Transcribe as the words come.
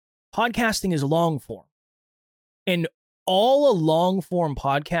podcasting is long form. And all a long form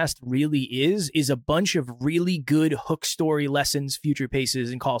podcast really is a bunch of really good hook story lessons, future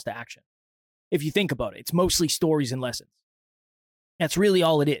paces, and calls to action. If you think about it, it's mostly stories and lessons. That's really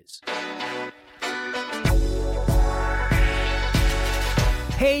all it is.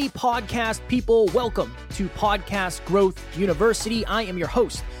 Hey, podcast people, welcome to Podcast Growth University. I am your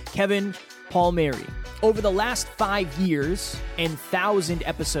host, Kevin Palmieri. Over the last 5 years and 1,000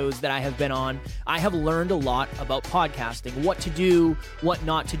 episodes that I have been on, I have learned a lot about podcasting, what to do, what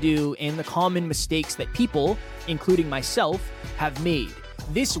not to do, and the common mistakes that people, including myself, have made.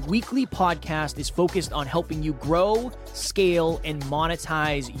 This weekly podcast is focused on helping you grow, scale, and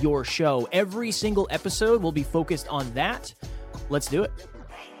monetize your show. Every single episode will be focused on that. Let's do it.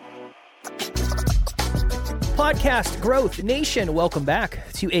 Podcast Growth Nation, welcome back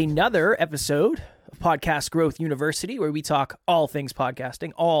to another episode of Podcast Growth University, where we talk all things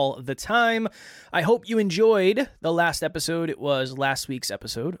podcasting all the time. I hope you enjoyed the last episode. It was last week's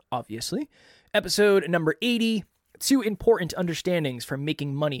episode, obviously. Episode number 80, 2 important understandings for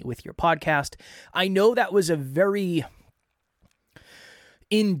making money with your podcast. I know that was a very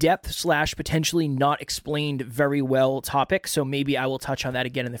in-depth / potentially not explained very well topic, so maybe I will touch on that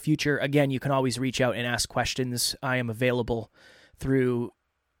again in the future. Again, you can always reach out and ask questions. I am available through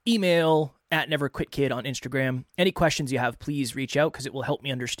email at NeverQuitKid on Instagram. Any questions you have, please reach out because it will help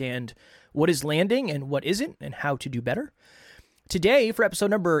me understand what is landing and what isn't and how to do better. Today, for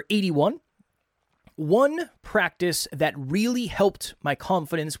episode number 81, one practice that really helped my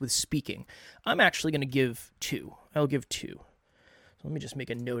confidence with speaking. I'm actually going to give 2. I'll give 2. Let me just make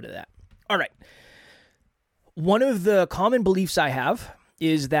a note of that. All right. One of the common beliefs I have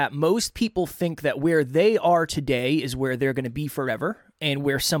is that most people think that where they are today is where they're going to be forever, and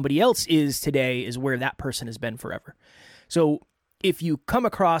where somebody else is today is where that person has been forever. So if you come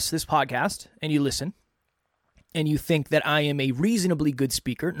across this podcast and you listen, and you think that I am a reasonably good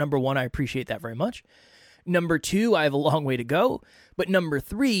speaker, number 1, I appreciate that very much. Number 2, I have a long way to go. But number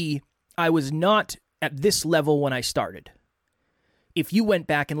 3, I was not at this level when I started. If you went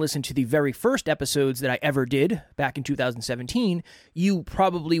back and listened to the very first episodes that I ever did back in 2017, you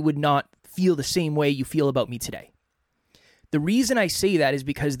probably would not feel the same way you feel about me today. The reason I say that is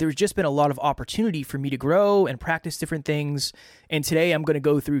because there's just been a lot of opportunity for me to grow and practice different things. And today I'm going to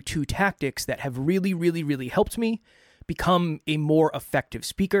go through 2 tactics that have really helped me become a more effective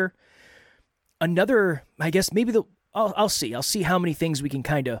speaker. Another, I guess maybe I'll see how many things we can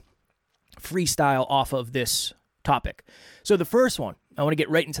kind of freestyle off of this topic. So the first one, I want to get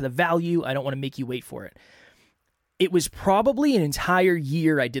right into the value. I don't want to make you wait for it. It was probably an entire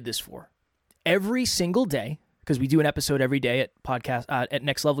year I did this for. Every single day, because we do an episode every day at podcast at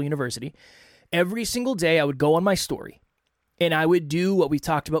Next Level University. Every single day I would go on my story and I would do what we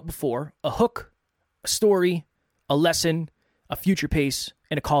talked about before, a hook, a story, a lesson, a future pace,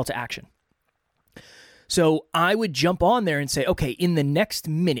 and a call to action. So I would jump on there and say, okay, in the next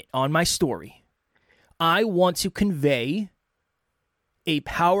minute on my story, I want to convey a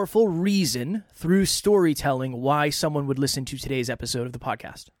powerful reason through storytelling why someone would listen to today's episode of the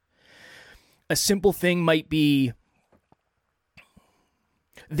podcast. A simple thing might be,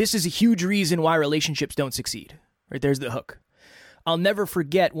 this is a huge reason why relationships don't succeed. Right? There's the hook. I'll never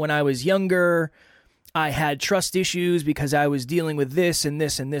forget when I was younger, I had trust issues because I was dealing with this and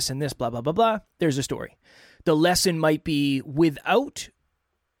this and this and this, blah, blah, blah, blah. There's a story. The lesson might be, without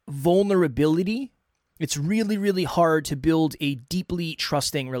vulnerability, it's really hard to build a deeply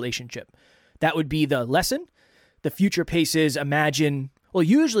trusting relationship. That would be the lesson. The future pace is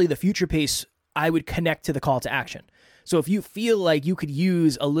usually the future pace, I would connect to the call to action. So if you feel like you could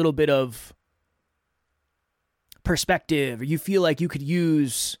use a little bit of perspective, or you feel like you could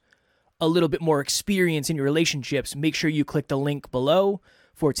use a little bit more experience in your relationships, make sure you click the link below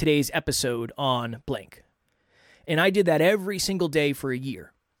for today's episode on blank. And I did that every single day for a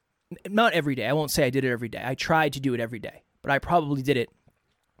year. Not every day. I won't say I did it every day. I tried to do it every day, but I probably did it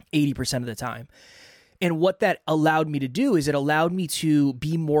 80% of the time. And what that allowed me to do is it allowed me to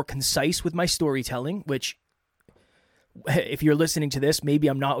be more concise with my storytelling, which, if you're listening to this, maybe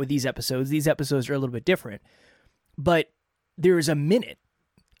I'm not with these episodes. These episodes are a little bit different. But there is a minute.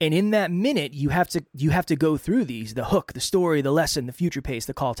 And in that minute, you have to go through these, the hook, the story, the lesson, the future pace,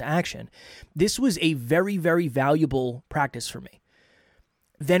 the call to action. This was a very valuable practice for me.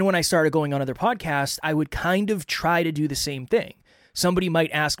 Then when I started going on other podcasts, I would kind of try to do the same thing. Somebody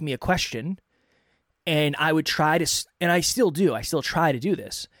might ask me a question and I would try to, and I still do, I still try to do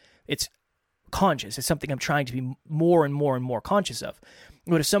this. It's conscious. It's something I'm trying to be more and more conscious of.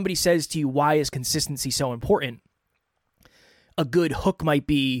 But if somebody says to you, why is consistency so important? A good hook might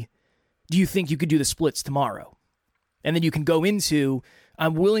be, do you think you could do the splits tomorrow? And then you can go into,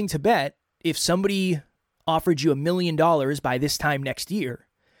 I'm willing to bet if somebody offered you $1 million by this time next year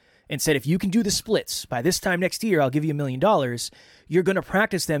and said, if you can do the splits by this time next year, I'll give you $1 million, you're going to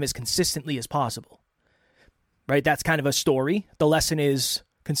practice them as consistently as possible, right? That's kind of a story. The lesson is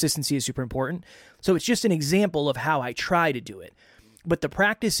consistency is super important. So it's just an example of how I try to do it. But the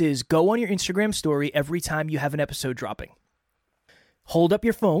practice is go on your Instagram story every time you have an episode dropping. Hold up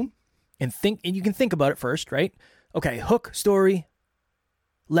your phone and think, and you can think about it first, right? Okay, hook, story,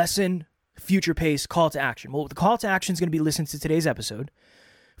 lesson, future pace, call to action. Well, the call to action is going to be listen to today's episode.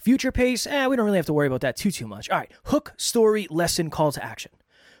 Future pace, we don't really have to worry about that too much. All right, hook, story, lesson, call to action.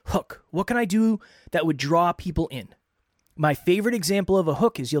 Hook, what can I do that would draw people in? My favorite example of a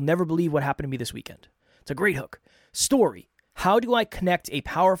hook is you'll never believe what happened to me this weekend. It's a great hook. Story, how do I connect a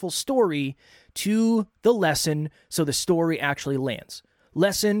powerful story to the lesson so the story actually lands?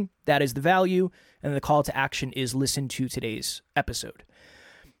 Lesson, that is the value, and the call to action is listen to today's episode.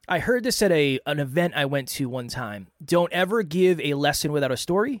 I heard this at an event I went to one time. Don't ever give a lesson without a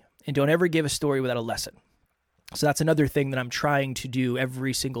story, and don't ever give a story without a lesson. So that's another thing that I'm trying to do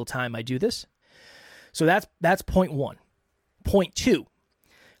every single time I do this. So that's point one. Point two,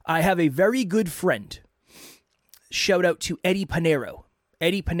 I have a very good friend. Shout out to Eddie Pinero.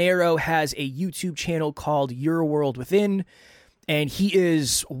 Eddie Pinero has a YouTube channel called Your World Within, and he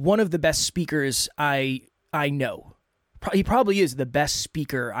is one of the best speakers I know. He probably is the best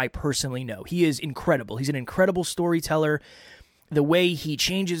speaker I personally know. He is incredible. He's an incredible storyteller. The way he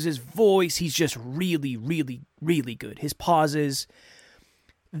changes his voice, he's just really, really, really good. His pauses.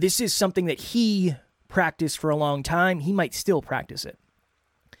 This is something that he practiced for a long time. He might still practice it.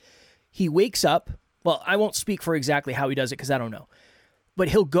 He wakes up. Well, I won't speak for exactly how he does it because I don't know. But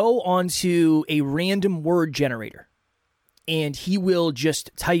he'll go onto a random word generator and he will just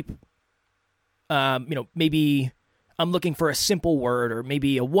type, maybe I'm looking for a simple word or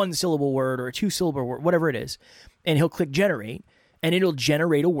maybe a 1-syllable word or a 2-syllable word, whatever it is. And he'll click generate and it'll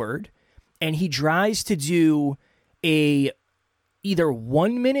generate a word. And he tries to do a either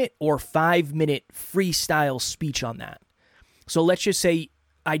 1 minute or 5 minute freestyle speech on that. So let's just say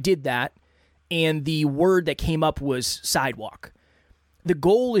I did that and the word that came up was sidewalk. The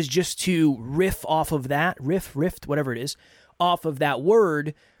goal is just to riff off of that, riffed, whatever it is, off of that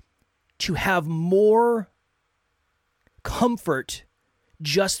word to have more comfort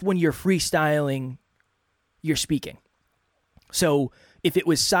just when you're freestyling, you're speaking. So if it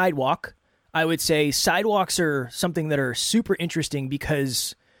was sidewalk, I would say sidewalks are something that are super interesting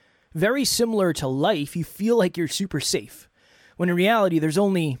because very similar to life, you feel like you're super safe. When in reality, there's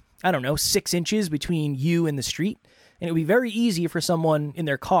only, 6 inches between you and the street. And it would be very easy for someone in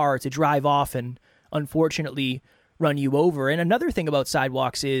their car to drive off and unfortunately run you over. And another thing about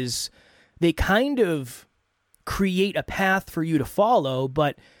sidewalks is they kind of create a path for you to follow,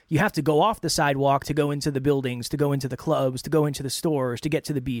 but you have to go off the sidewalk to go into the buildings, to go into the clubs, to go into the stores, to get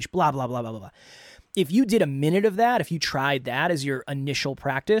to the beach, blah, blah, blah, blah, blah. If you did a minute of that, if you tried that as your initial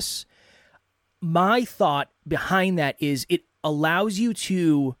practice, my thought behind that is it allows you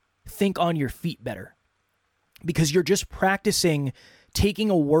to think on your feet better because you're just practicing taking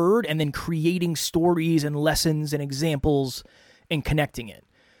a word and then creating stories and lessons and examples and connecting it.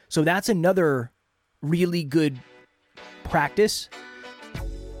 So that's another really good practice.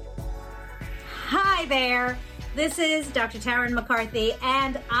 Hi there. This is Dr. Taryn McCarthy,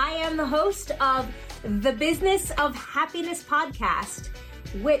 and I am the host of the Business of Happiness podcast,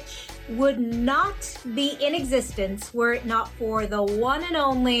 which would not be in existence were it not for the one and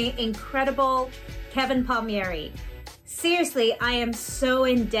only incredible Kevin Palmieri. Seriously, I am so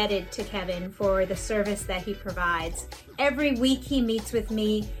indebted to Kevin for the service that he provides. Every week he meets with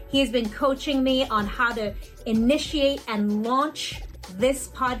me. He has been coaching me on how to initiate and launch this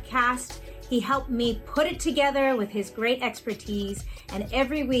podcast. He helped me put it together with his great expertise, and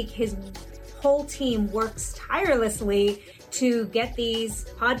every week his whole team works tirelessly to get these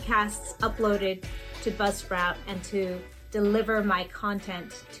podcasts uploaded to Buzzsprout and to deliver my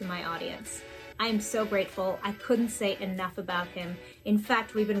content to my audience. I am so grateful. I couldn't say enough about him. In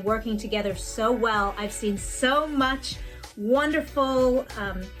fact, we've been working together so well. I've seen so much wonderful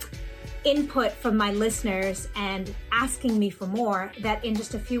input from my listeners and asking me for more that in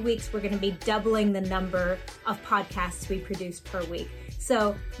just a few weeks, we're going to be doubling the number of podcasts we produce per week.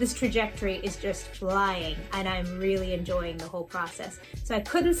 So this trajectory is just flying and I'm really enjoying the whole process. So I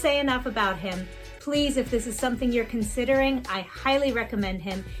couldn't say enough about him. Please, if this is something you're considering, I highly recommend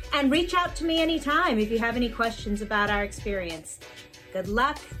him. And reach out to me anytime if you have any questions about our experience. Good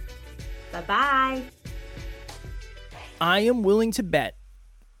luck. Bye-bye. I am willing to bet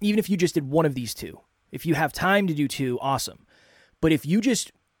even if you just did one of these two, if you have time to do two, awesome. But if you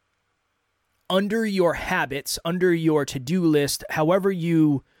just, under your habits, under your to-do list, however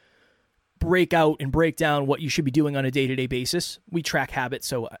you break out and break down what you should be doing on a day-to-day basis, we track habits,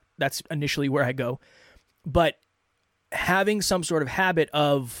 so that's initially where I go. But having some sort of habit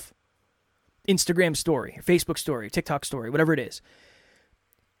of Instagram story, Facebook story, TikTok story, whatever it is,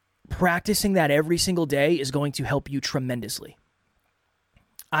 practicing that every single day is going to help you tremendously.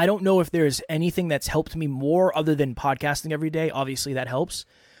 I don't know if there's anything that's helped me more other than podcasting every day. Obviously, that helps.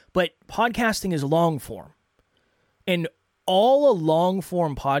 But podcasting is long form. And all a long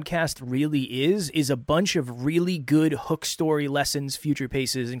form podcast really is a bunch of really good hook story lessons, future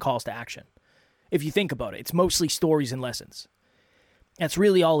paces, and calls to action. If you think about it, it's mostly stories and lessons. That's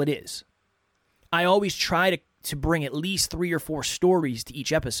really all it is. I always try to bring at least 3 or 4 stories to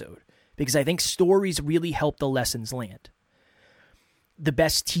each episode because I think stories really help the lessons land. The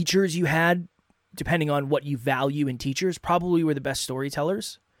best teachers you had, depending on what you value in teachers, probably were the best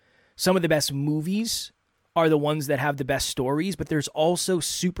storytellers. Some of the best movies are the ones that have the best stories, but there's also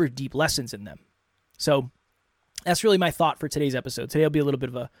super deep lessons in them. So that's really my thought for today's episode. Today will be a little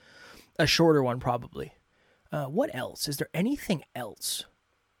bit of a shorter one probably. What else? Is there anything else?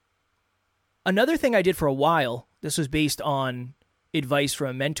 Another thing I did for a while, this was based on advice from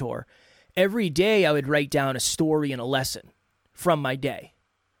a mentor. Every day I would write down a story and a lesson from my day.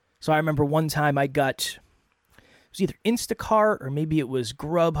 So I remember one time I got, it was either Instacart or maybe it was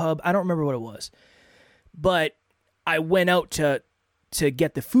Grubhub. I don't remember what it was. But I went out to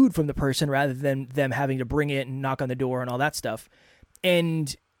get the food from the person rather than them having to bring it and knock on the door and all that stuff.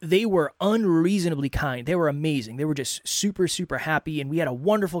 And they were unreasonably kind. They were amazing. They were just super, super happy. And we had a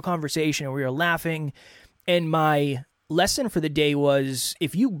wonderful conversation and we were laughing. And my lesson for the day was,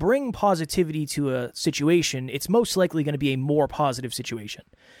 if you bring positivity to a situation, it's most likely going to be a more positive situation.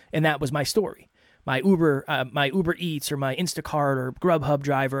 And that was my story. My Uber Eats or my Instacart or Grubhub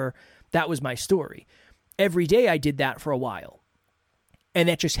driver, that was my story. Every day I did that for a while. And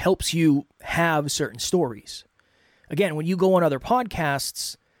that just helps you have certain stories. Again, when you go on other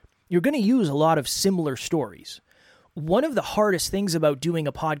podcasts, you're going to use a lot of similar stories. One of the hardest things about doing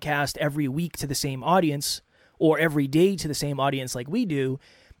a podcast every week to the same audience, or every day to the same audience like we do,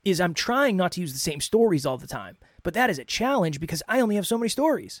 is I'm trying not to use the same stories all the time. But that is a challenge because I only have so many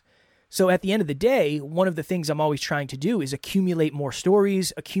stories. So at the end of the day, one of the things I'm always trying to do is accumulate more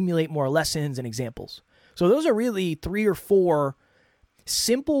stories, accumulate more lessons and examples. So those are really 3 or 4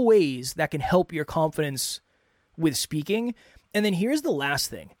 simple ways that can help your confidence with speaking. And then here's the last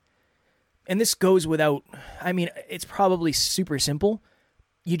thing. And this goes without, it's probably super simple.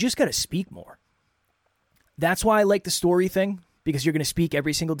 You just got to speak more. That's why I like the story thing, because you're going to speak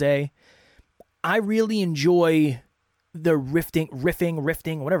every single day. I really enjoy the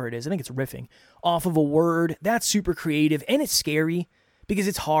riffing, whatever it is. I think it's riffing off of a word. That's super creative and it's scary because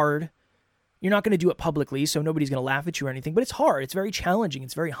it's hard. You're not going to do it publicly, so nobody's going to laugh at you or anything, but it's hard. It's very challenging.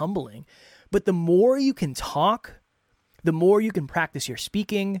 It's very humbling. But the more you can talk, the more you can practice your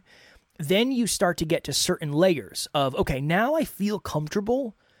speaking, then you start to get to certain layers of, okay, now I feel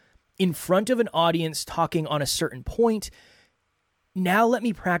comfortable in front of an audience talking on a certain point. Now let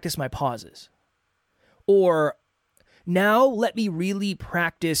me practice my pauses. Or now let me really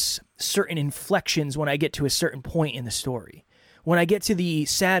practice certain inflections when I get to a certain point in the story. When I get to the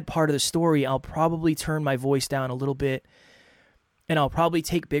sad part of the story, I'll probably turn my voice down a little bit and I'll probably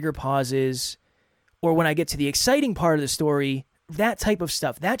take bigger pauses. Or when I get to the exciting part of the story, that type of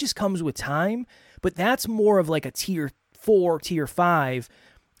stuff, that just comes with time, but that's more of like a tier 4, tier 5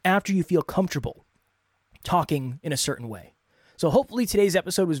 after you feel comfortable talking in a certain way. So hopefully today's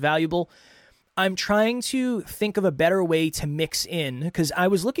episode was valuable. I'm trying to think of a better way to mix in, because I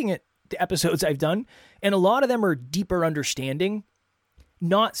was looking at the episodes I've done, and a lot of them are deeper understanding,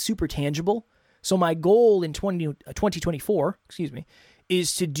 not super tangible. So my goal in 2024,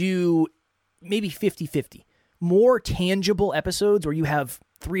 is to do maybe 50-50. More tangible episodes where you have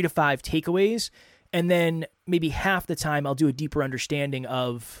 3 to 5 takeaways, and then maybe half the time I'll do a deeper understanding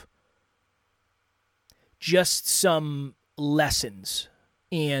of just some lessons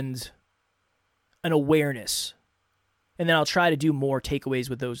and an awareness. And then I'll try to do more takeaways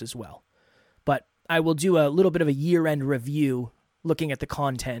with those as well. But I will do a little bit of a year-end review looking at the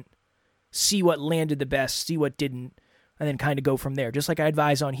content, see what landed the best, see what didn't, and then kind of go from there. Just like I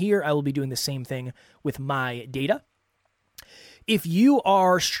advise on here, I will be doing the same thing with my data. If you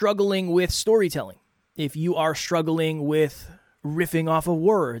are struggling with storytelling, if you are struggling with riffing off of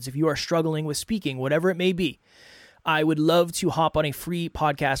words, if you are struggling with speaking, whatever it may be, I would love to hop on a free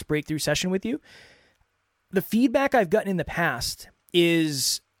podcast breakthrough session with you. The feedback I've gotten in the past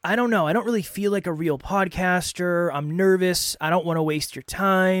is I don't know. I don't really feel like a real podcaster. I'm nervous. I don't want to waste your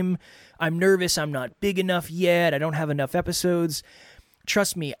time. I'm nervous. I'm not big enough yet. I don't have enough episodes.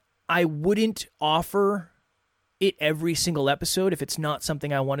 Trust me, I wouldn't offer it every single episode if it's not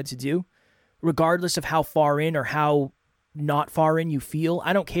something I wanted to do, regardless of how far in or how not far in you feel.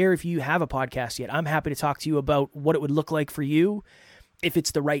 I don't care if you have a podcast yet. I'm happy to talk to you about what it would look like for you, if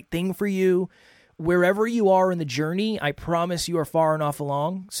it's the right thing for you. Wherever you are in the journey, I promise you are far enough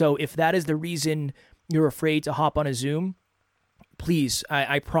along. So if that is the reason you're afraid to hop on a Zoom, please,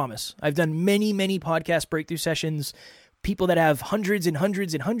 I promise. I've done many, many podcast breakthrough sessions, people that have hundreds and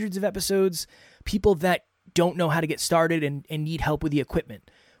hundreds and hundreds of episodes, people that don't know how to get started and need help with the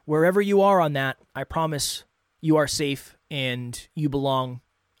equipment. Wherever you are on that, I promise you are safe and you belong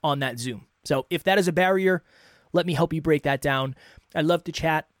on that Zoom. So if that is a barrier, let me help you break that down. I'd love to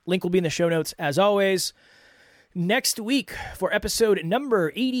chat. Link will be in the show notes as always. Next week for episode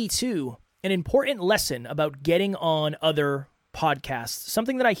number 82, an important lesson about getting on other podcasts.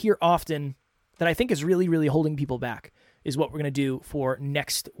 Something that I hear often that I think is really, really holding people back is what we're going to do for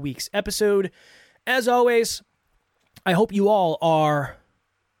next week's episode. As always, I hope you all are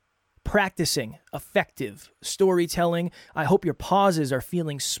practicing effective storytelling. I hope your pauses are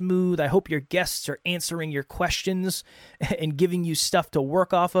feeling smooth. I hope your guests are answering your questions and giving you stuff to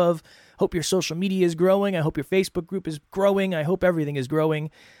work off of. Hope your social media is growing. I hope your Facebook group is growing. I hope everything is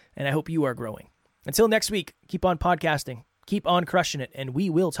growing, and I hope you are growing. Until next week, keep on podcasting, keep on crushing it, and we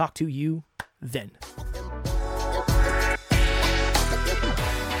will talk to you then.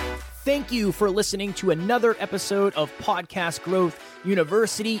 Thank you for listening to another episode of Podcast Growth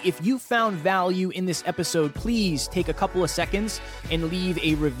University. If you found value in this episode, please take a couple of seconds and leave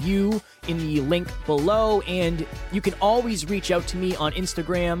a review in the link below. And you can always reach out to me on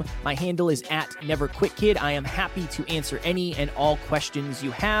Instagram. My handle is @NeverQuitKid. I am happy to answer any and all questions you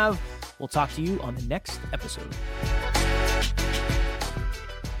have. We'll talk to you on the next episode.